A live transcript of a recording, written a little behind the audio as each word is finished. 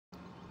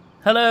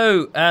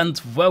Hello and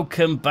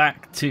welcome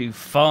back to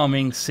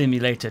Farming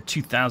Simulator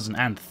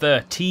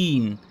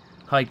 2013.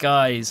 Hi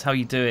guys, how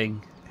you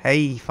doing?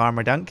 Hey,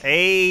 Farmer Dunk.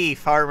 Hey,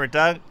 Farmer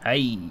Dunk.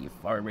 Hey,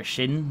 Farmer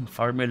Sjin,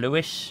 Farmer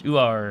Lewis. You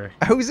are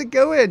How's it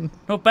going?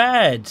 not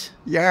bad.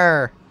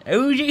 Yar.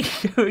 Oh, you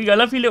got a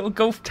lovely little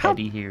golf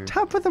caddy here.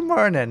 Top of the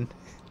morning.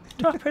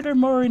 Top of the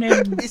morning.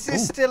 Is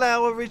this still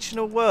our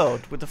original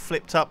world with the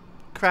flipped up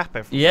crap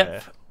everywhere?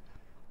 Yep.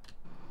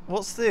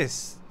 What's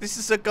this? This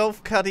is a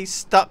golf caddy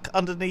stuck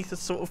underneath a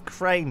sort of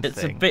crane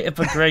It's thing. a bit of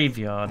a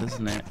graveyard,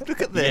 isn't it?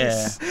 Look at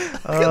this. Yeah.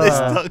 Look at this,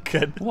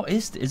 Duncan. What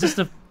is this?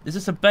 Is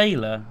this a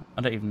baler?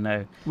 I don't even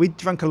know. We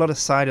drank a lot of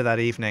cider that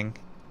evening.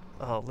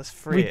 Oh, let's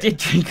free We it. did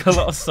drink a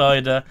lot of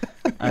cider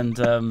and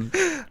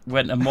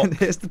went amok And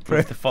here's the with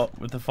proof.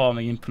 the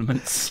farming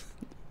implements.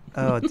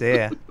 Oh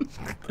dear.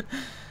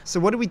 So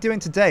what are we doing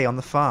today on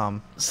the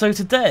farm? So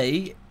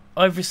today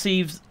I've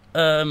received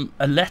a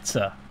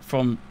letter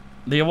from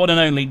the one and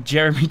only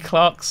Jeremy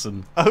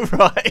Clarkson. Oh,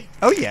 right.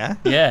 Oh yeah.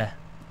 Yeah.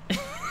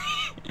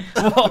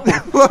 Whoa.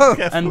 Whoa.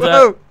 And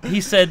Whoa.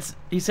 he said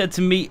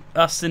to meet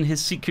us in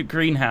his secret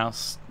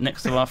greenhouse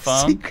next to our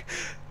farm.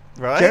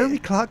 Right. Jeremy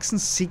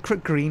Clarkson's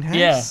secret greenhouse.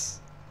 Yeah.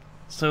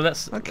 So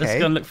let's go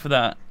Okay. and look for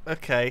that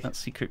Okay.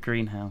 secret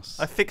greenhouse.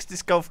 I fixed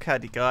this golf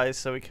caddy, guys,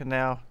 so we can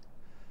now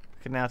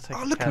take Oh,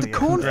 the look at the caddy out.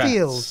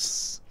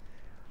 cornfields.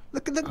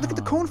 Look at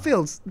the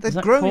cornfields. They've Is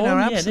that grown in corn? our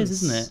Yeah, absence. it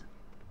is, isn't it?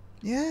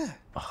 Yeah.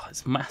 Oh,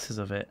 it's masses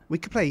of it. We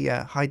could play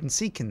hide and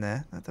seek in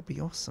there. That'd be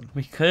awesome.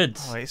 We could.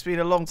 Oh, it's been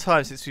a long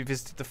time since we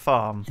visited the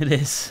farm. It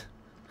is.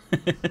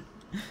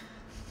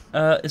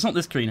 It's not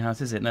this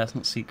greenhouse, is it? No, it's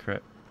not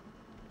secret.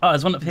 Oh,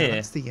 there's one up No, here.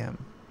 that's the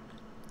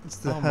it's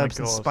the Oh my herbs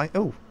and God. spice.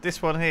 Oh,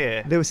 This one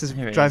here. Lewis is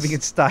Here it driving is.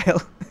 in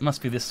style. It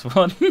must be this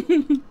one.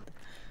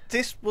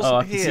 This Oh,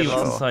 I wasn't can here. see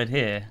what's last- inside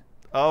here.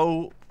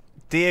 Oh,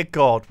 dear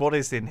God, what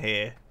is in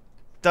here?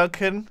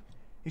 Duncan,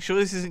 you sure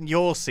this isn't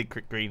your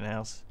secret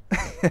greenhouse?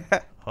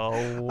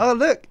 Oh, Oh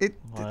look! My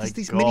There's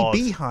these God. mini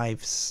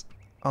beehives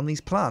on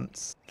these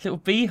plants. Little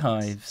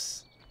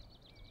beehives.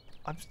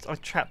 I'm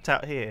trapped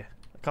out here.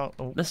 I can't.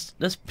 Oh. Let's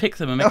pick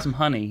them and make some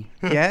honey.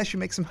 Yeah, I should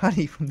make some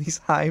honey from these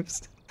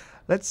hives.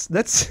 Let's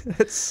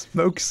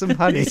smoke some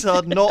honey. These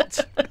are not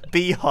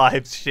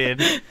beehives, Shin.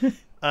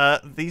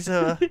 These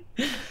are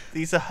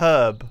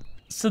herb.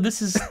 So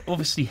this is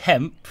obviously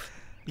hemp,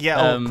 Yeah,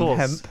 Um, of course.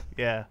 hemp.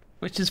 Yeah.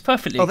 which is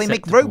perfectly Oh, they make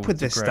acceptable rope with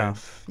to this grow.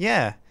 stuff.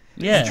 Yeah.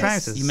 Yeah,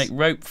 trousers. you make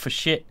rope for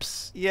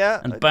ships Yeah.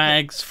 and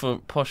bags for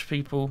posh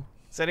people.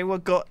 Has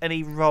anyone got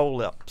any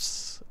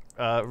roll-ups?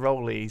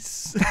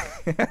 Rollies.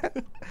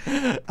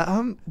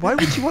 Why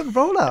would you want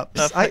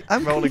roll-ups?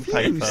 I'm rolling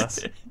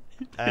confused. paper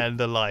and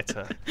a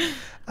lighter,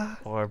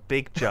 or a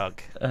big jug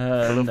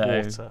full of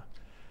No, water.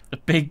 a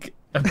big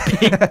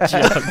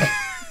jug,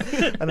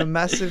 And a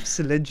massive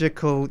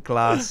cylindrical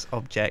glass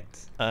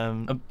object.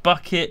 a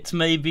bucket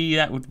maybe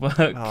that would work.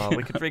 Oh,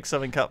 we could rig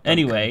something up. Duncan.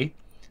 Anyway,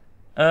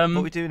 what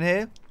are we doing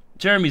here?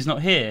 Jeremy's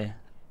not here.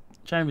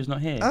 Jeremy's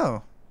not here.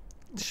 Oh.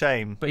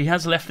 Shame. But he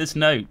has left this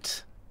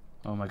note.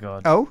 Oh my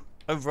god. Oh.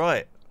 Oh,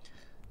 right.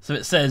 So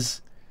it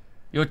says,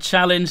 your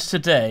challenge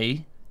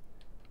today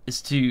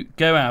is to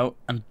go out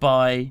and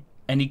buy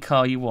any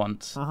car you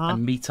want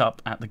and meet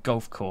up at the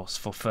golf course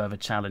for further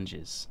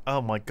challenges.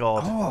 Oh my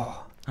God.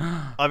 Oh.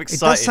 I'm It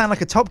excited. does sound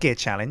like a Top Gear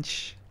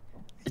challenge.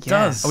 It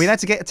Yeah. does. Are we allowed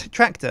to get a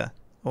tractor,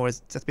 or is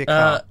it just be a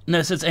car? No,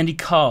 it says any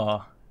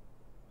car.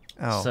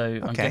 Oh. So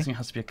I'm okay. guessing it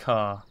has to be a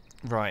car.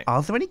 Right.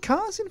 Are there any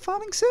cars in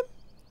Farming Sim?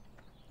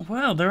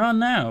 Well, there are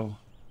now,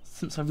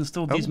 since I've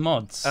installed these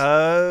mods.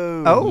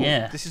 Oh. Oh.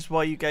 Yeah. This is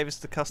why you gave us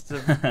the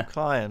custom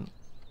client.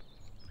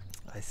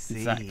 I see.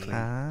 Exactly.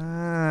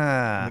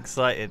 Ah. I'm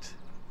excited.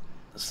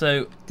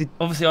 So Did-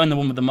 obviously I'm the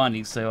one with the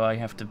money, so I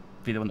have to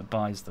be the one that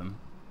buys them.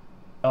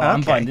 Oh,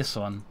 I'm Okay. buying this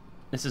one.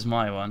 This is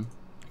my one.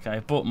 Okay, I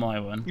bought my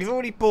one. You've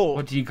already bought.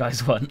 What do you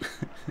guys want?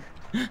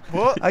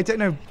 What? I don't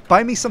know.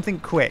 Buy me something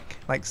quick,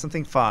 like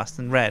something fast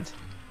and red.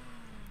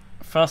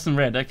 Fast and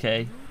red,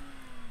 okay.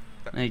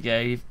 There you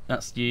go.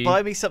 That's you.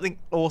 Buy me something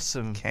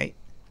awesome Okay.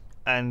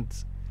 and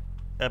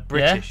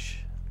British,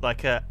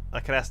 like an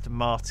Aston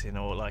Martin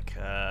or like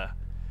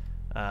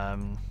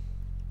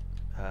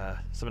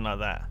something like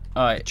that.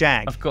 All right.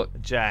 Jag. I've got. A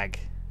Jag.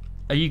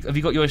 Have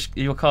you got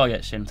your car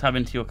yet, Shim? Tab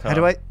into your car. How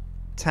do I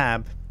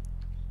tab?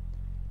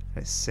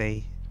 Let's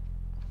see.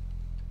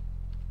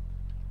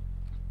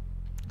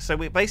 So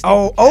we're basically.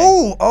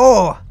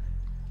 Oh.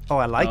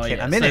 I like Oh, it.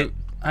 yeah. I'm in So, it.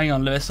 Hang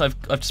on, Lewis. I've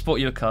just bought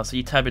you a car, so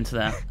you tab into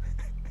that.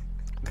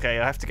 Okay,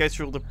 I have to go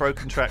through all the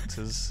broken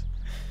tractors.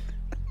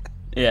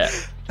 Yeah.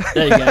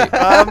 There you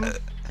go.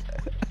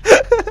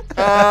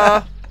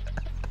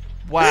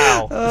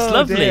 Wow. Oh, It's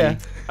lovely. dear.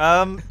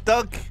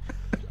 Doug.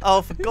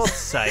 Oh, for God's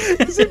sake.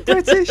 Is it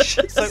British?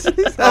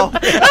 Oh.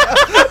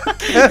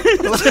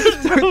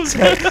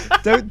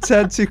 Don't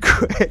turn too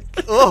quick.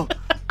 Oh.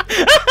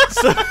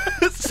 So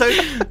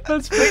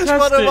That's which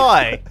one fantastic. am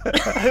I?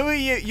 Who are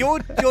you?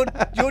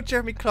 You're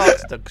Jeremy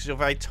Clarkson because you're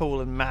very tall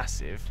and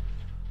massive.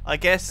 I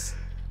guess.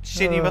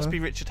 Shin, you must be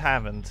Richard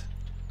Hammond.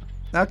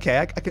 Okay,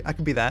 I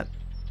can be that.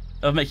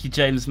 I'll make you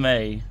James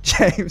May.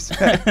 James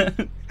May.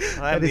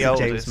 I am That is the a oldest.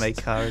 James May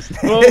car, isn't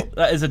it? Well,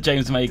 that is a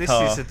James May This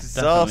car. is a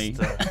disaster.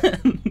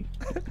 Definitely.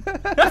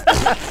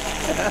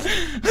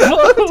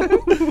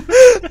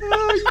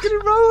 Oh, you can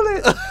roll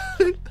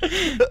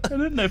it. I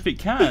don't know if it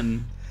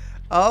can.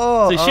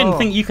 Oh, So Sjin, oh.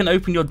 think you can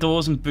open your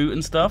doors and boot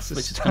and stuff, It's a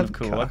which is kind of stunt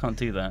cool. car. I can't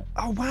do that.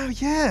 Oh wow,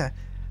 yeah.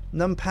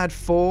 Numpad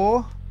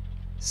 4,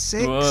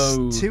 6,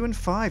 Whoa. 2, and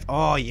 5.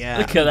 Oh yeah.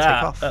 Look I'm at gonna take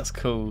that. off. That's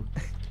cool.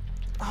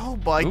 Oh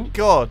my Ooh.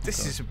 god,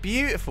 this is a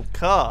beautiful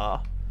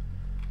car.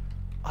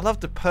 I love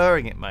the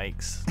purring it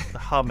makes, the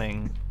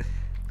humming.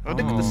 Oh,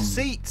 look at the Oh.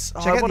 seats. Oh,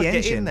 Check I out want the to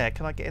get in engine. there.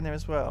 Can I get in there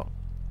as well?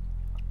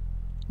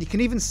 You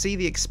can even see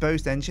the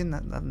exposed engine.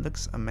 That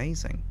looks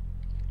amazing.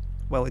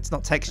 Well, it's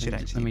not textured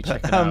actually. Let me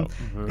but, check it out.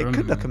 It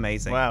could look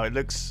amazing. Wow, it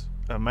looks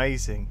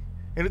amazing.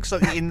 It looks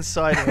like the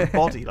inside of a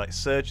body, like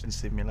Surgeon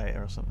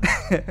Simulator or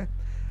something.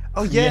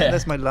 Oh yeah, Yeah.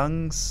 there's my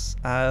lungs.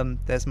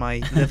 There's my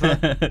liver,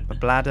 my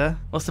bladder.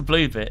 What's the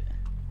blue bit?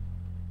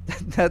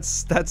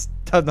 That's.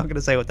 I'm not going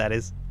to say what that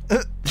is.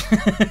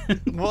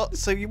 What?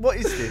 So, what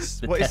is this?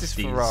 The What is this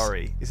testes.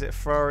 Ferrari? Is it a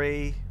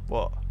Ferrari?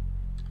 What?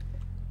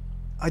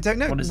 I don't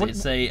know. What is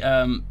it?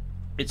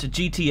 It's a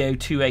GTO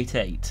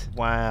 288,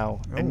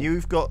 Wow. And Oh,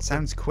 you've got.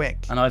 Sounds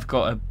quick. and I've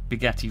got a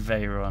Bugatti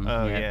Veyron.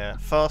 Oh yeah.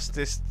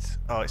 Fastest.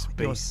 Oh, it's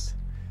a Yours- beast.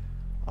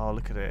 Oh,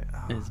 look at it.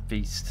 It's a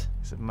beast.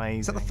 It's amazing.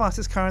 Is that the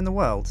fastest car in the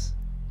world?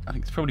 I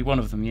think it's probably one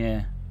of them.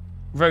 Yeah,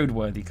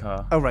 roadworthy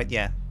car. Oh right,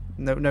 yeah.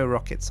 No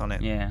rockets on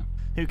it. Yeah.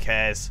 Who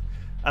cares?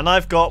 And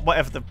I've got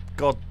whatever the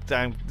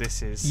goddamn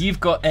this is. You've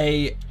got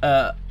a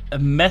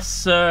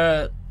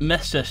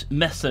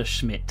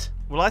Messerschmitt.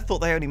 Well, I thought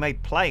they only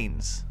made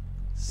planes.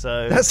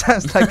 So That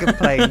sounds like a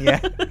plane, yeah.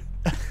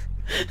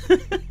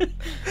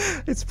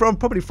 It's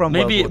probably from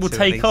Maybe World it will War II, at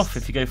take least. off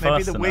if you go fast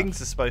maybe the enough.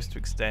 wings are supposed to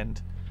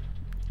extend.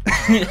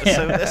 Yeah.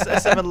 So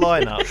let's have a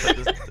lineup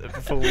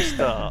before we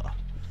start.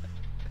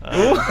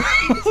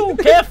 Ooh,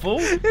 careful!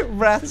 It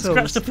rattles.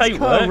 Scratch the This car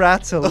paintwork.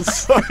 rattles.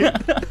 Sorry.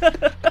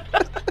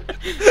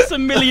 It's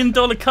 $1 million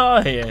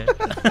car here.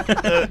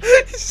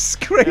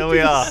 Scraping Here we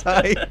are.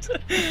 inside.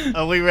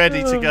 Are we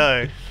ready to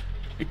go?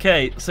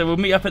 Okay, so we'll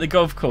meet up at the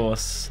golf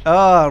course.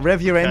 Ah,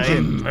 rev your Okay.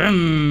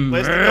 engine.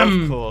 Where's the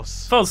golf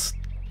course? Foz,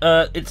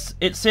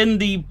 it's in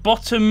the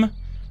bottom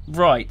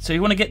right. So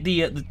you want to get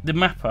the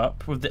map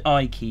up with the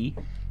I key,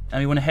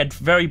 and you want to head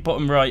very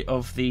bottom right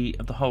of the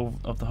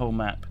whole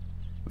map,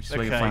 which is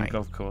where you'll Okay. find the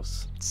golf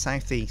course.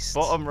 Southeast.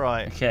 Bottom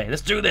right. Okay,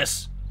 let's do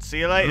this. See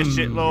you later,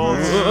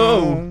 shitlords.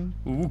 Oh,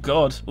 oh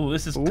God! Oh,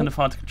 this is kind of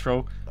hard to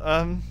control.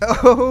 Oh,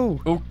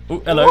 Oh. Oh,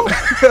 hello.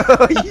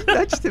 You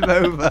nudged him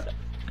over.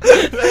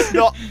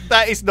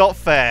 that is not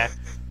fair.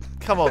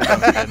 Come on,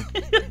 Duncan.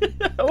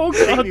 Oh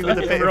Treat God! me with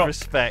a I hit bit of rock.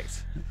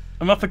 respect.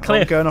 I'm up a I'm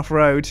cliff. going off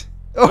road.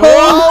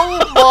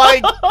 Oh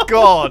my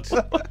god!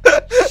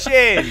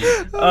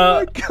 Sjin!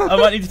 Oh my God. I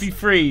might need to be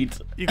freed.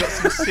 You got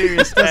some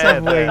serious Does air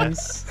have there.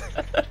 wings.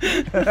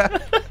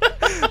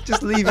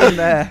 Just leave him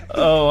there.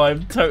 Oh,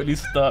 I'm totally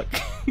stuck.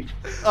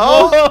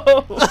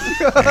 Oh!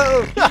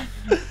 Oh.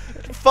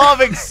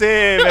 Farming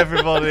Sim,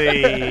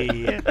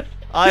 everybody!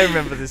 I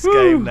remember this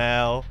game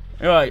now.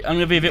 Right, I'm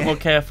gonna be a bit more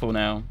careful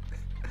now.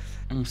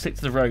 I'm gonna stick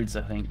to the roads,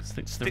 I think.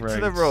 Stick to the Stick roads.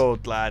 to the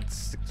road, lads.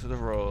 Stick to the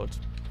road.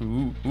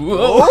 Ooh.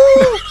 Oh!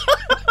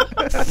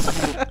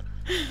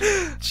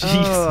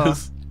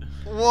 Jesus.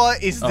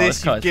 What is Oh, this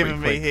this you've guy's given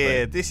me pretty quick,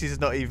 here? though. This is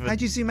not even.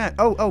 How'd you zoom out?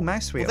 Oh,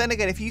 mouse wheel. Well, then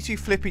again, if you two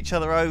flip each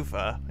other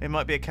over, it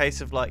might be a case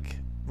of like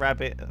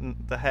Rabbit and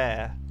the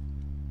hare.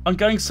 I'm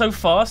going so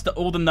fast that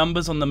all the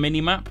numbers on the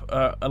mini map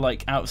are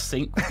like out of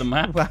sync with the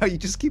map. Wow, you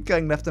just keep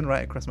going left and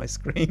right across my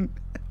screen.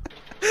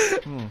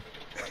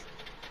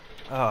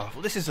 Oh,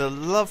 well, this is a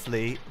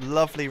lovely,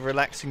 lovely,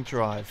 relaxing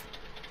drive.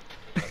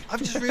 I've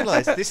just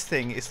realised this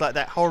thing is like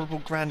that horrible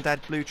Grandad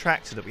blue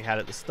tractor that we had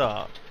at the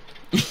start.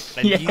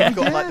 And Yeah. you've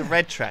got like the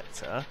red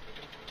tractor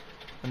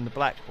and the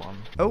black one.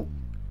 Oh.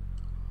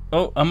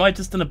 Oh, am I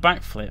just in a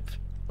backflip?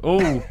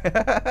 Oh,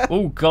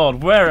 oh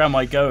God, where am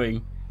I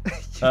going?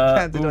 You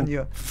landed on ooh.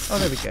 your. Oh,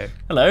 there we go.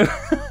 Hello.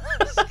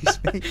 Excuse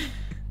me.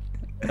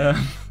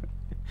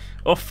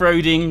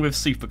 Off-roading with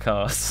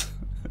supercars.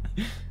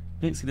 You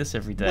don't see this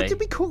every day. What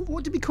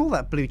did we call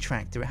that blue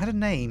tractor? It had a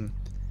name.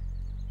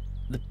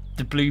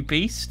 The Blue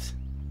Beast.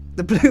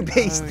 The Blue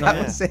Beast. Oh, That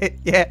yeah. was it.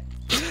 Yeah.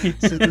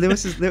 So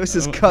Lewis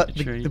has Oh, cut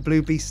literally. the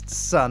Blue Beast's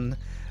son,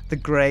 the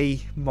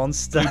grey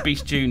monster. Blue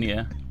Beast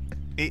Junior.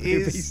 It Blue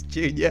is Beast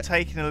Junior.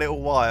 taking a little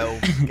while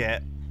to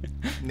get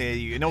near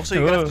you. And also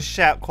you're going to have to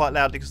shout quite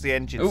loudly because the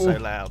engine's so Ooh.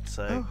 loud.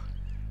 So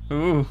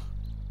Ooh.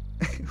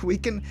 We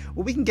can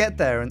get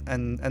there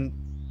and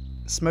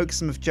smoke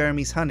some of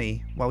Jeremy's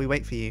honey while we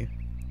wait for you.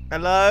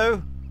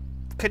 Hello?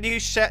 Can you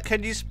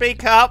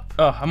speak up?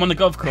 Oh, I'm on the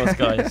golf course,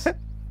 guys.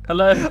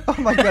 Hello. Oh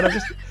my God!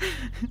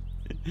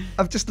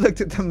 I've just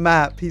looked at the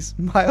map. He's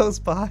miles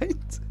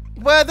behind.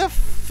 Where the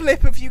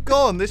flip have you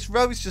gone? This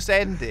road's just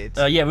ended.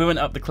 Yeah, we went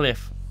up the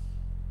cliff.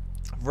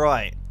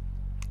 Right.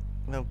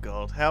 Oh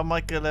God, how am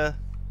I gonna?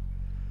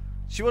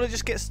 Do you want to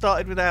just get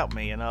started without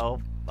me, and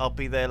I'll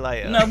be there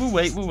later? No, we'll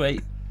wait. We'll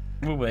wait.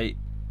 We'll wait.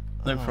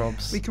 No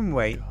probs. We can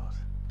wait. God.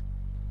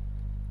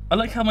 I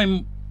like how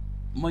my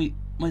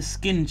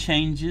skin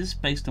changes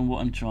based on what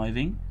I'm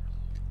driving.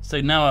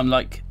 So now I'm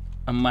like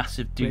a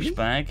massive Really?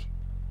 douchebag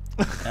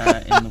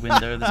in the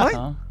window of this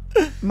car.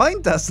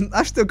 Mine doesn't.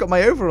 I've still got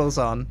my overalls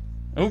on.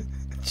 Oh,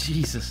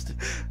 Jesus!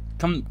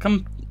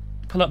 Come,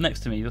 pull up next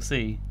to me. You'll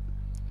see.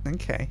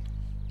 Okay.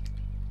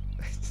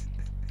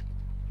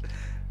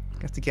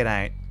 Have to get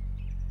out.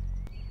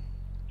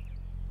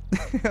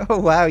 Oh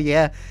wow,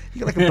 yeah. You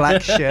got like a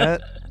black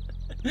shirt.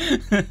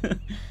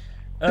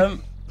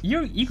 You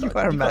are a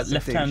got massive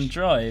left-hand douche.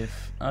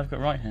 drive. I've got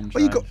right-hand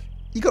Oh, drive.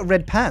 you got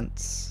red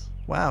pants.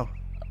 Wow.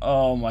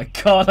 Oh my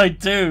God, I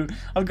do.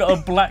 I've got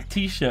a black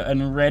T-shirt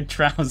and red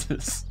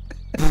trousers.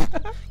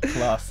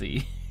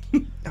 Classy.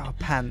 Oh,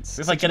 pants.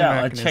 If I Such get an out, I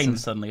Americanism. change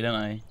suddenly, don't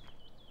I?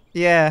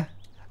 Yeah.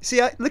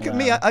 See, look at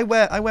me. Wow. I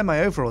wear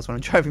my overalls when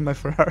I'm driving my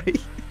Ferrari.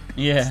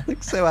 Yeah.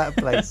 Looks so out of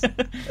place.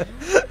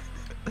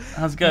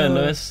 How's it going,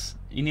 Lewis?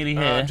 You nearly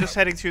here? I'm just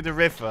heading through the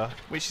river,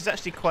 which is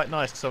actually quite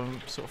nice because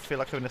I sort of feel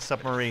like I'm in a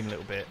submarine a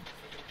little bit.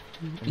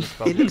 in this It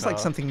bubbly looks like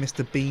car. something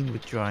Mr. Bean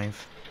would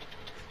drive.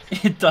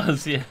 It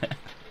does, yeah.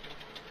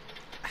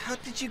 How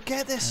did you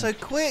get there so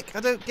quick? I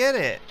don't get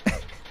it.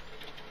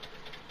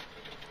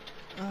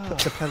 Put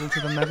the pedal to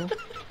the metal.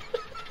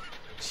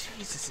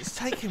 Jesus, it's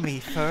taking me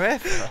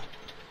forever.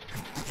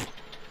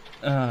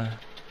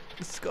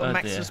 It's got a Oh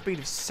maximum dear. speed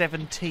of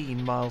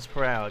 17 miles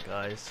per hour,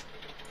 guys.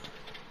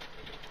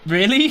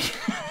 Really?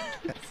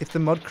 If the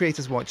mod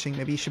creator's watching,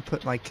 maybe you should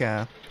put like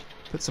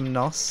put some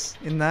NOS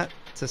in that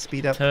to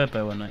speed up.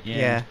 Turbo on it, yeah.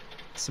 Yeah.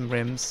 Some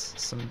rims,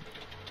 some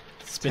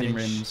Spinning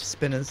 10-inch rims.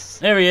 spinners.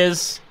 There he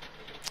is.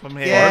 I'm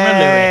here.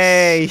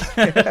 Yay!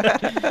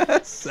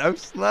 So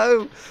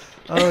slow.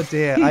 Oh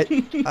dear.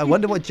 I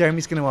wonder what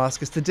Jeremy's going to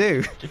ask us to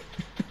do.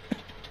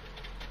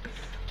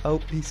 Oh,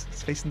 he's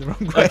facing the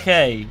wrong way.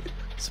 Okay.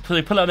 So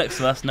pull up next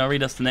to us and I'll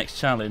read us the next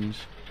challenge.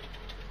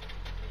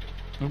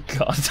 Oh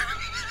God.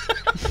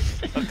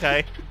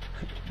 Okay.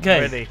 Okay.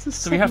 Ready.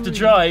 So we have to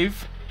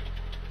drive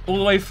all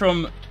the way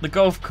from the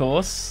golf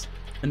course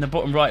in the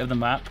bottom right of the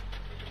map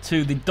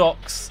to the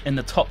docks in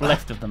the top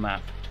left of the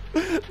map.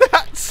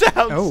 That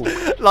sounds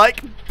Oh.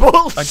 like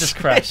bullshit. I just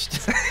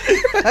crashed.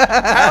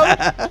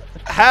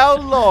 How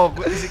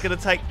long is it going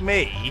to take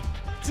me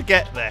to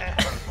get there?